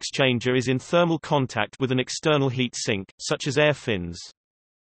heat exchanger is in thermal contact with an external heat sink, such as air fins.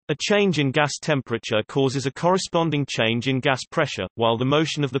 A change in gas temperature causes a corresponding change in gas pressure, while the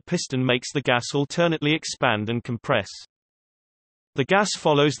motion of the piston makes the gas alternately expand and compress. The gas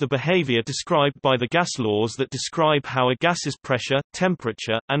follows the behavior described by the gas laws that describe how a gas's pressure,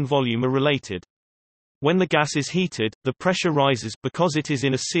 temperature, and volume are related. When the gas is heated, the pressure rises because it is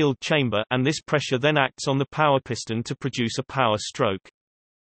in a sealed chamber, and this pressure then acts on the power piston to produce a power stroke.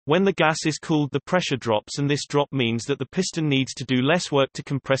 When the gas is cooled, the pressure drops, and this drop means that the piston needs to do less work to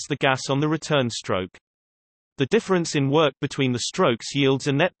compress the gas on the return stroke. The difference in work between the strokes yields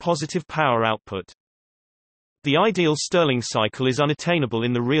a net positive power output. The ideal Stirling cycle is unattainable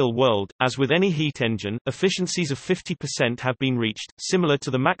in the real world. As with any heat engine, efficiencies of 50% have been reached, similar to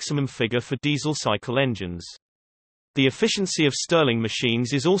the maximum figure for diesel cycle engines. The efficiency of Stirling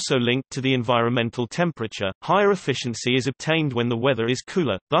machines is also linked to the environmental temperature. Higher efficiency is obtained when the weather is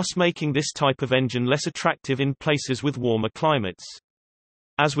cooler, thus making this type of engine less attractive in places with warmer climates.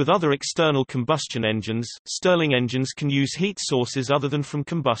 As with other external combustion engines, Stirling engines can use heat sources other than from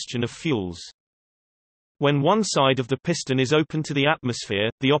combustion of fuels. When one side of the piston is open to the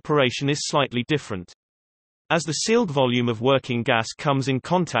atmosphere, the operation is slightly different. As the sealed volume of working gas comes in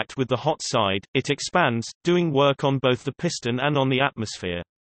contact with the hot side, it expands, doing work on both the piston and on the atmosphere.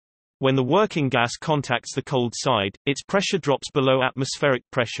 When the working gas contacts the cold side, its pressure drops below atmospheric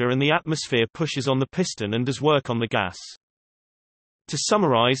pressure and the atmosphere pushes on the piston and does work on the gas. To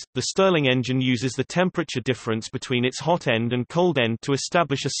summarize, the Stirling engine uses the temperature difference between its hot end and cold end to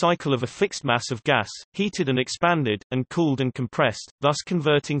establish a cycle of a fixed mass of gas, heated and expanded, and cooled and compressed, thus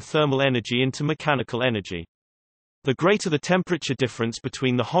converting thermal energy into mechanical energy. The greater the temperature difference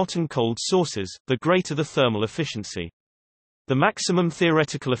between the hot and cold sources, the greater the thermal efficiency. The maximum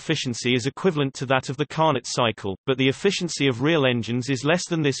theoretical efficiency is equivalent to that of the Carnot cycle, but the efficiency of real engines is less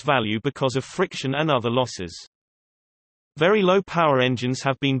than this value because of friction and other losses. Very low-power engines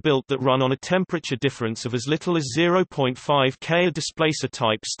have been built that run on a temperature difference of as little as 0.5 K. A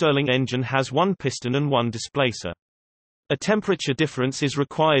displacer-type Stirling engine has one piston and one displacer. A temperature difference is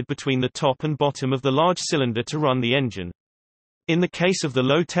required between the top and bottom of the large cylinder to run the engine. In the case of the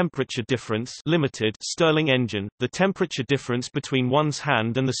low-temperature difference limited Stirling engine, the temperature difference between one's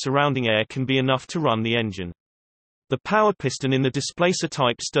hand and the surrounding air can be enough to run the engine. The power piston in the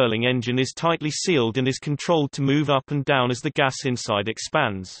displacer-type Stirling engine is tightly sealed and is controlled to move up and down as the gas inside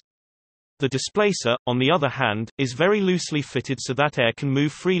expands. The displacer, on the other hand, is very loosely fitted so that air can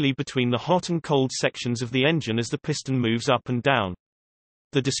move freely between the hot and cold sections of the engine as the piston moves up and down.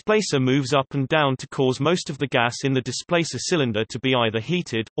 The displacer moves up and down to cause most of the gas in the displacer cylinder to be either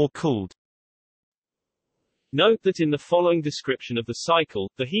heated, or cooled. Note that in the following description of the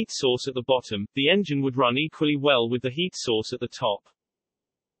cycle, the heat source at the bottom, the engine would run equally well with the heat source at the top.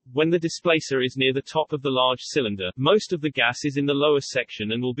 When the displacer is near the top of the large cylinder, most of the gas is in the lower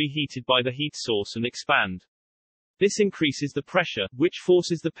section and will be heated by the heat source and expand. This increases the pressure, which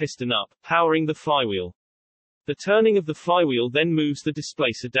forces the piston up, powering the flywheel. The turning of the flywheel then moves the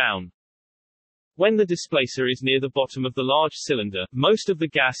displacer down. When the displacer is near the bottom of the large cylinder, most of the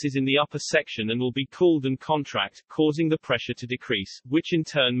gas is in the upper section and will be cooled and contract, causing the pressure to decrease, which in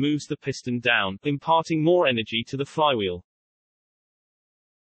turn moves the piston down, imparting more energy to the flywheel.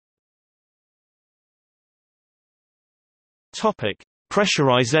 Topic: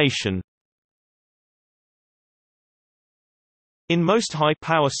 Pressurization. In most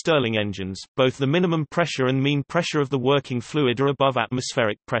high-power Stirling engines, both the minimum pressure and mean pressure of the working fluid are above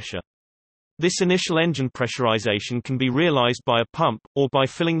atmospheric pressure. This initial engine pressurization can be realized by a pump, or by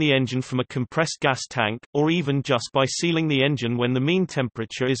filling the engine from a compressed gas tank, or even just by sealing the engine when the mean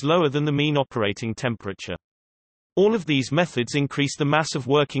temperature is lower than the mean operating temperature. All of these methods increase the mass of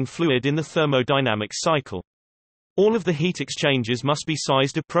working fluid in the thermodynamic cycle. All of the heat exchangers must be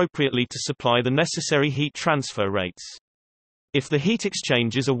sized appropriately to supply the necessary heat transfer rates. If the heat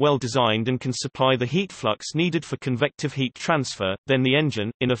exchangers are well designed and can supply the heat flux needed for convective heat transfer, then the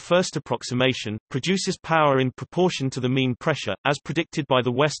engine, in a first approximation, produces power in proportion to the mean pressure, as predicted by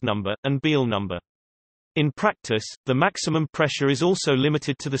the West number, and Beal number. In practice, the maximum pressure is also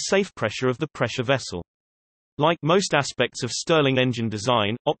limited to the safe pressure of the pressure vessel. Like most aspects of Stirling engine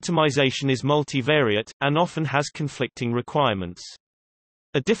design, optimization is multivariate, and often has conflicting requirements.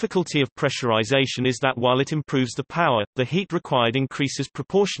 A difficulty of pressurization is that while it improves the power, the heat required increases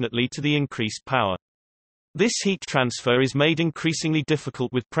proportionately to the increased power. This heat transfer is made increasingly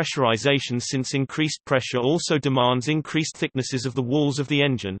difficult with pressurization since increased pressure also demands increased thicknesses of the walls of the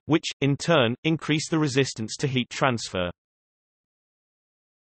engine, which, in turn, increase the resistance to heat transfer.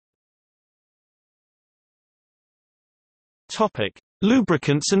 Topic: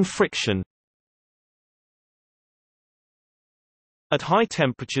 Lubricants and friction. At high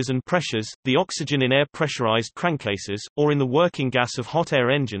temperatures and pressures, the oxygen in air-pressurized crankcases, or in the working gas of hot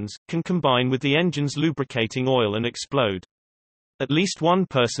air engines, can combine with the engine's lubricating oil and explode. At least one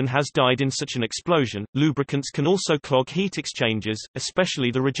person has died in such an explosion. Lubricants can also clog heat exchangers,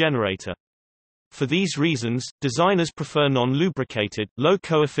 especially the Regenerator. For these reasons, designers prefer non-lubricated, low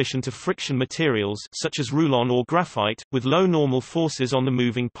coefficient of friction materials such as Rulon or graphite, with low normal forces on the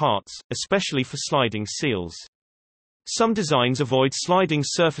moving parts, especially for sliding seals. Some designs avoid sliding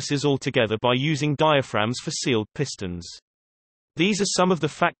surfaces altogether by using diaphragms for sealed pistons. These are some of the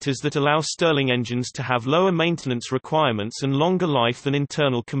factors that allow Stirling engines to have lower maintenance requirements and longer life than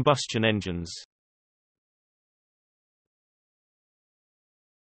internal combustion engines.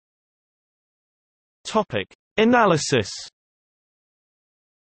 Topic: Analysis.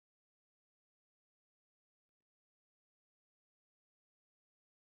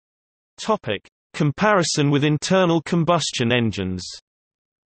 Topic: Comparison with internal combustion engines.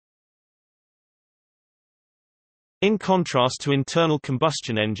 In contrast to internal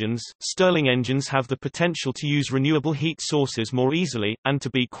combustion engines, Stirling engines have the potential to use renewable heat sources more easily, and to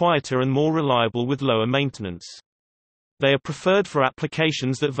be quieter and more reliable with lower maintenance. They are preferred for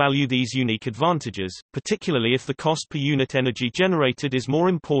applications that value these unique advantages, particularly if the cost per unit energy generated is more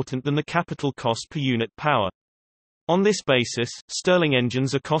important than the capital cost per unit power. On this basis, Stirling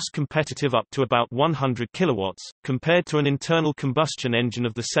engines are cost competitive up to about 100 kilowatts. Compared to an internal combustion engine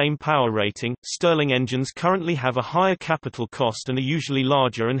of the same power rating, Stirling engines currently have a higher capital cost and are usually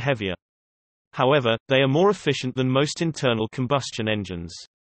larger and heavier. However, they are more efficient than most internal combustion engines.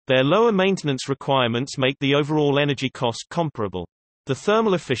 Their lower maintenance requirements make the overall energy cost comparable. The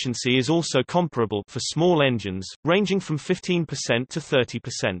thermal efficiency is also comparable for small engines, ranging from 15% to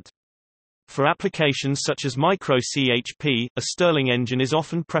 30%. For applications such as micro-CHP, a Stirling engine is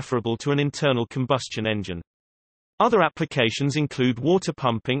often preferable to an internal combustion engine. Other applications include water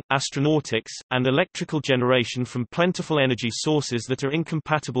pumping, astronautics, and electrical generation from plentiful energy sources that are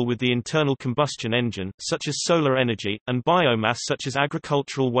incompatible with the internal combustion engine, such as solar energy, and biomass such as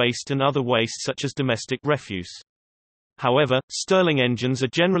agricultural waste and other waste such as domestic refuse. However, Stirling engines are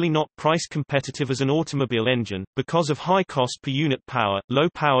generally not price competitive as an automobile engine, because of high cost per unit power, low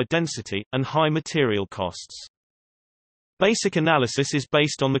power density, and high material costs. Basic analysis is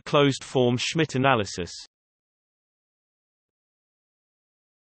based on the closed-form Schmidt analysis.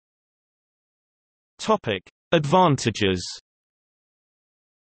 Topic: Advantages.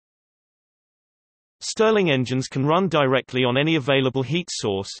 Stirling engines can run directly on any available heat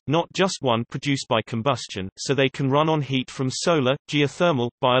source, not just one produced by combustion, so they can run on heat from solar, geothermal,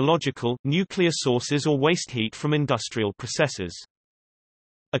 biological, nuclear sources or waste heat from industrial processes.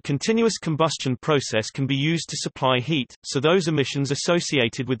 A continuous combustion process can be used to supply heat, so those emissions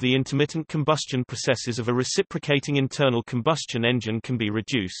associated with the intermittent combustion processes of a reciprocating internal combustion engine can be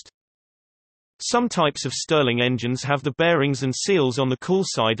reduced. Some types of Stirling engines have the bearings and seals on the cool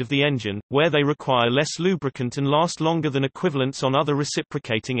side of the engine, where they require less lubricant and last longer than equivalents on other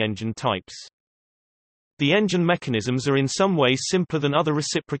reciprocating engine types. The engine mechanisms are in some ways simpler than other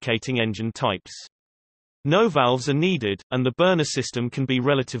reciprocating engine types. No valves are needed, and the burner system can be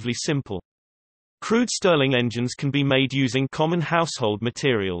relatively simple. Crude Stirling engines can be made using common household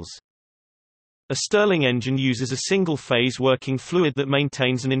materials. A Stirling engine uses a single-phase working fluid that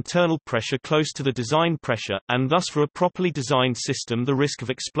maintains an internal pressure close to the design pressure, and thus for a properly designed system the risk of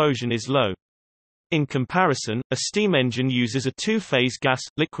explosion is low. In comparison, a steam engine uses a two-phase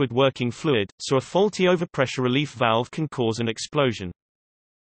gas-liquid working fluid, so a faulty overpressure relief valve can cause an explosion.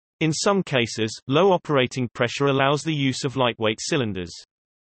 In some cases, low operating pressure allows the use of lightweight cylinders.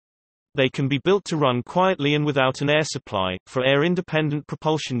 They can be built to run quietly and without an air supply, for air-independent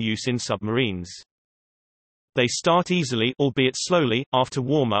propulsion use in submarines. They start easily, albeit slowly, after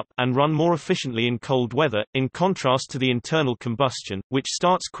warm-up, and run more efficiently in cold weather, in contrast to the internal combustion, which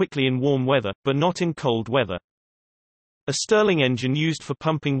starts quickly in warm weather, but not in cold weather. A Stirling engine used for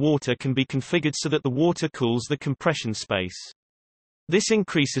pumping water can be configured so that the water cools the compression space. This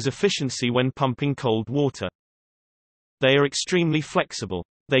increases efficiency when pumping cold water. They are extremely flexible.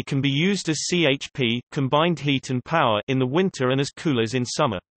 They can be used as CHP, combined heat and power, in the winter and as coolers in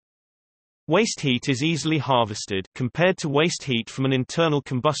summer. Waste heat is easily harvested, compared to waste heat from an internal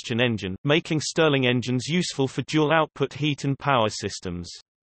combustion engine, making Stirling engines useful for dual-output heat and power systems.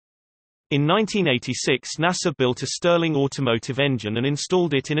 In 1986 NASA built a Stirling automotive engine and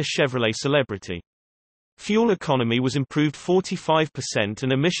installed it in a Chevrolet Celebrity. Fuel economy was improved 45%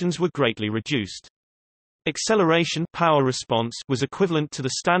 and emissions were greatly reduced. Acceleration power response was equivalent to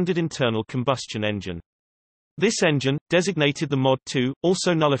the standard internal combustion engine. This engine, designated the Mod 2,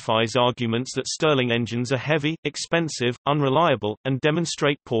 also nullifies arguments that Stirling engines are heavy, expensive, unreliable, and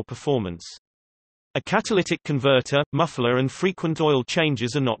demonstrate poor performance. A catalytic converter, muffler and frequent oil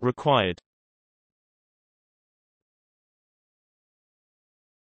changes are not required.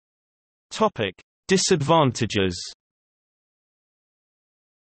 Topic: Disadvantages.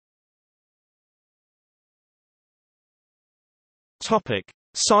 Topic: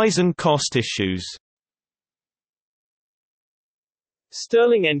 Size and cost issues.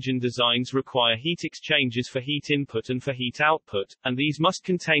 Stirling engine designs require heat exchangers for heat input and for heat output, and these must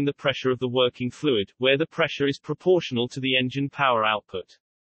contain the pressure of the working fluid, where the pressure is proportional to the engine power output.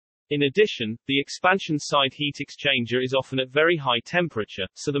 In addition, the expansion side heat exchanger is often at very high temperature,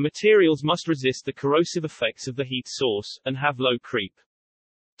 so the materials must resist the corrosive effects of the heat source, and have low creep.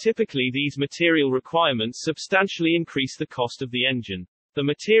 Typically these material requirements substantially increase the cost of the engine. The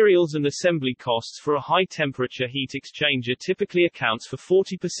materials and assembly costs for a high-temperature heat exchanger typically accounts for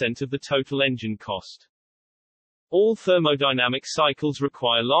 40% of the total engine cost. All thermodynamic cycles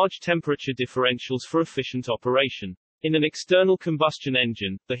require large temperature differentials for efficient operation. In an external combustion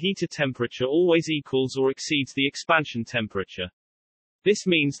engine, the heater temperature always equals or exceeds the expansion temperature. This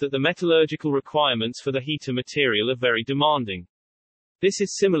means that the metallurgical requirements for the heater material are very demanding. This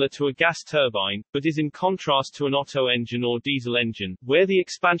is similar to a gas turbine, but is in contrast to an Otto engine or diesel engine, where the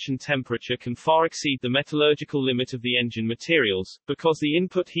expansion temperature can far exceed the metallurgical limit of the engine materials, because the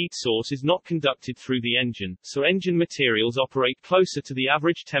input heat source is not conducted through the engine, so engine materials operate closer to the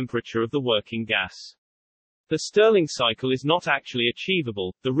average temperature of the working gas. The Stirling cycle is not actually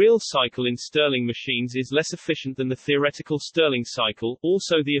achievable. The real cycle in Stirling machines is less efficient than the theoretical Stirling cycle.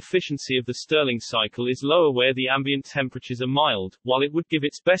 Also, the efficiency of the Stirling cycle is lower where the ambient temperatures are mild, while it would give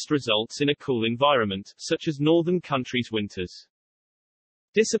its best results in a cool environment, such as northern countries' winters.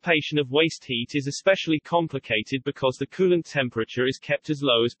 Dissipation of waste heat is especially complicated because the coolant temperature is kept as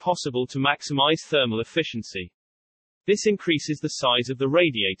low as possible to maximize thermal efficiency. This increases the size of the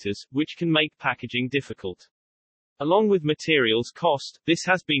radiators, which can make packaging difficult. Along with materials cost, this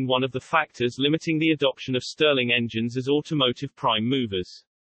has been one of the factors limiting the adoption of Stirling engines as automotive prime movers.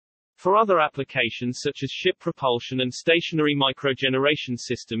 For other applications such as ship propulsion and stationary microgeneration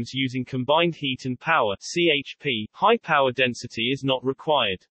systems using combined heat and power (CHP), high power density is not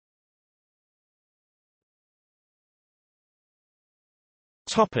required.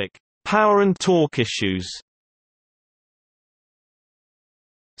 Topic: Power and torque issues.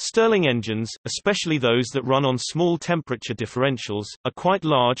 Stirling engines, especially those that run on small temperature differentials, are quite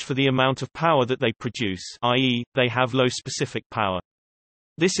large for the amount of power that they produce, i.e., they have low specific power.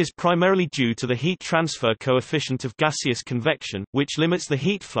 This is primarily due to the heat transfer coefficient of gaseous convection, which limits the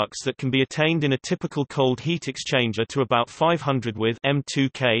heat flux that can be attained in a typical cold heat exchanger to about 500 with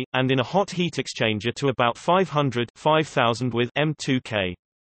M2K, and in a hot heat exchanger to about 500-5000 with M2K.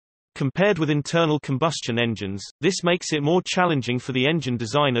 Compared with internal combustion engines, this makes it more challenging for the engine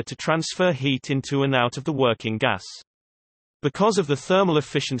designer to transfer heat into and out of the working gas. Because of the thermal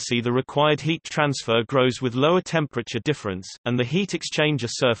efficiency, the required heat transfer grows with lower temperature difference, and the heat exchanger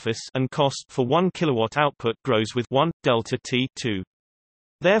surface and cost for 1 kilowatt output grows with 1 delta T2.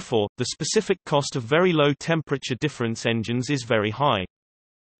 Therefore, the specific cost of very low temperature difference engines is very high.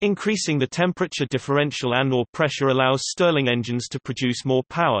 Increasing the temperature differential and/or pressure allows Stirling engines to produce more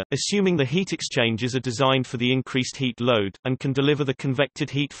power, assuming the heat exchangers are designed for the increased heat load, and can deliver the convected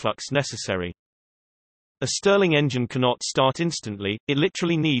heat flux necessary. A Stirling engine cannot start instantly, it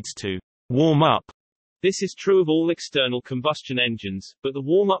literally needs to warm up. This is true of all external combustion engines, but the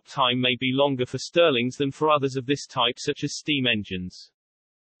warm-up time may be longer for Stirlings than for others of this type such as steam engines.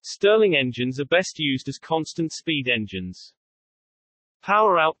 Stirling engines are best used as constant-speed engines.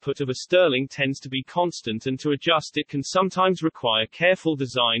 Power output of a Stirling tends to be constant, and to adjust it can sometimes require careful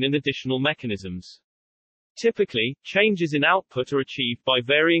design and additional mechanisms. Typically, changes in output are achieved by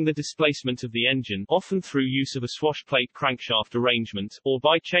varying the displacement of the engine, often through use of a swashplate crankshaft arrangement, or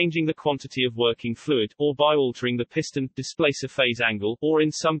by changing the quantity of working fluid, or by altering the piston displacer phase angle, or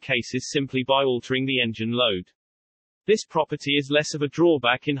in some cases simply by altering the engine load. This property is less of a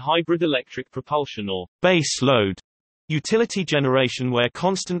drawback in hybrid electric propulsion or base load utility generation, where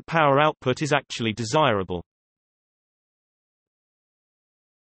constant power output is actually desirable.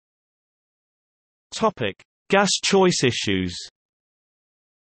 Topic: Gas choice issues.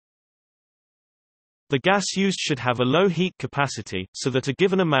 The gas used should have a low heat capacity, so that a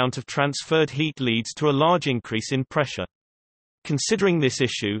given amount of transferred heat leads to a large increase in pressure. Considering this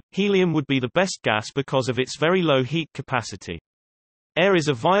issue, helium would be the best gas because of its very low heat capacity. Air is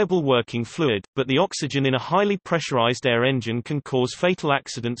a viable working fluid, but the oxygen in a highly pressurized air engine can cause fatal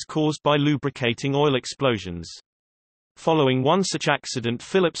accidents caused by lubricating oil explosions. Following one such accident,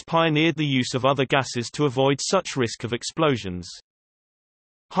 Phillips pioneered the use of other gases to avoid such risk of explosions.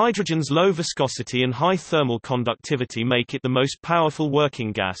 Hydrogen's low viscosity and high thermal conductivity make it the most powerful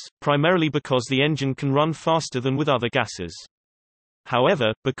working gas, primarily because the engine can run faster than with other gases.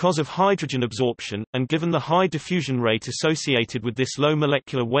 However, because of hydrogen absorption, and given the high diffusion rate associated with this low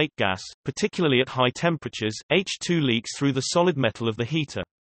molecular weight gas, particularly at high temperatures, H2 leaks through the solid metal of the heater.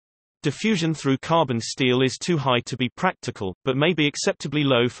 Diffusion through carbon steel is too high to be practical, but may be acceptably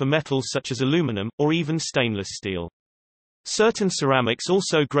low for metals such as aluminum, or even stainless steel. Certain ceramics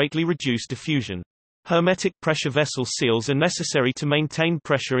also greatly reduce diffusion. Hermetic pressure vessel seals are necessary to maintain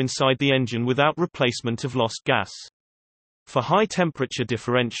pressure inside the engine without replacement of lost gas. For high-temperature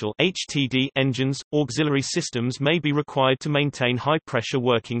differential (HTD) engines, auxiliary systems may be required to maintain high-pressure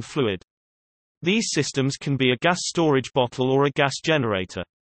working fluid. These systems can be a gas storage bottle or a gas generator.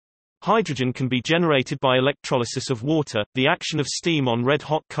 Hydrogen can be generated by electrolysis of water, the action of steam on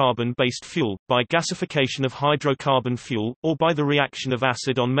red-hot carbon-based fuel, by gasification of hydrocarbon fuel, or by the reaction of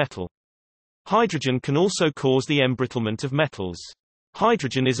acid on metal. Hydrogen can also cause the embrittlement of metals.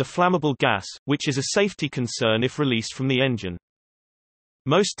 Hydrogen is a flammable gas, which is a safety concern if released from the engine.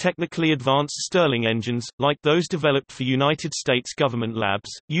 Most technically advanced Stirling engines, like those developed for United States government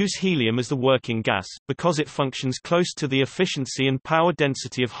labs, use helium as the working gas, because it functions close to the efficiency and power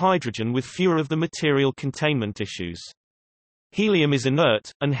density of hydrogen with fewer of the material containment issues. Helium is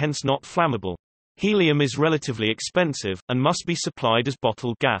inert, and hence not flammable. Helium is relatively expensive, and must be supplied as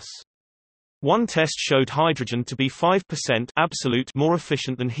bottled gas. One test showed hydrogen to be 5% absolute more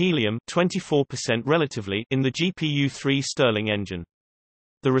efficient than helium, 24% relatively, in the GPU-3 Stirling engine.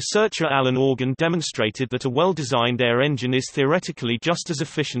 The researcher Alan Organ demonstrated that a well-designed air engine is theoretically just as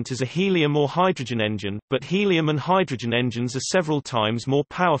efficient as a helium or hydrogen engine, but helium and hydrogen engines are several times more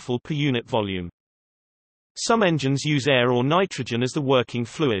powerful per unit volume. Some engines use air or nitrogen as the working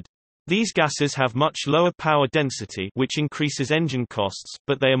fluid. These gases have much lower power density, which increases engine costs,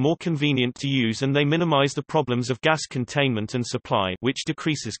 but they are more convenient to use and they minimize the problems of gas containment and supply, which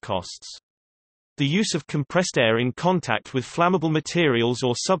decreases costs. The use of compressed air in contact with flammable materials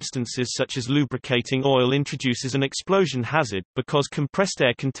or substances such as lubricating oil introduces an explosion hazard, because compressed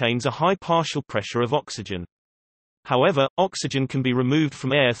air contains a high partial pressure of oxygen. However, oxygen can be removed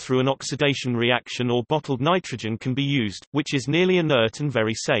from air through an oxidation reaction, or bottled nitrogen can be used, which is nearly inert and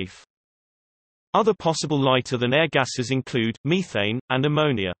very safe. Other possible lighter-than-air gases include methane, and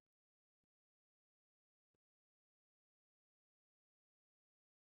ammonia.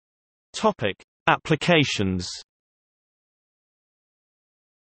 Topic: Applications.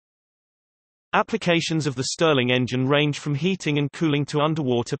 Applications of the Stirling engine range from heating and cooling to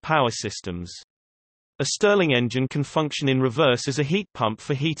underwater power systems. A Stirling engine can function in reverse as a heat pump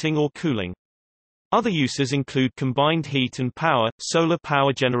for heating or cooling. Other uses include combined heat and power, solar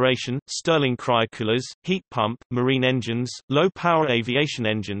power generation, Stirling cryocoolers, heat pump, marine engines, low-power aviation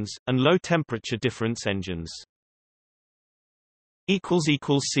engines, and low-temperature difference engines.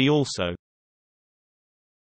 See also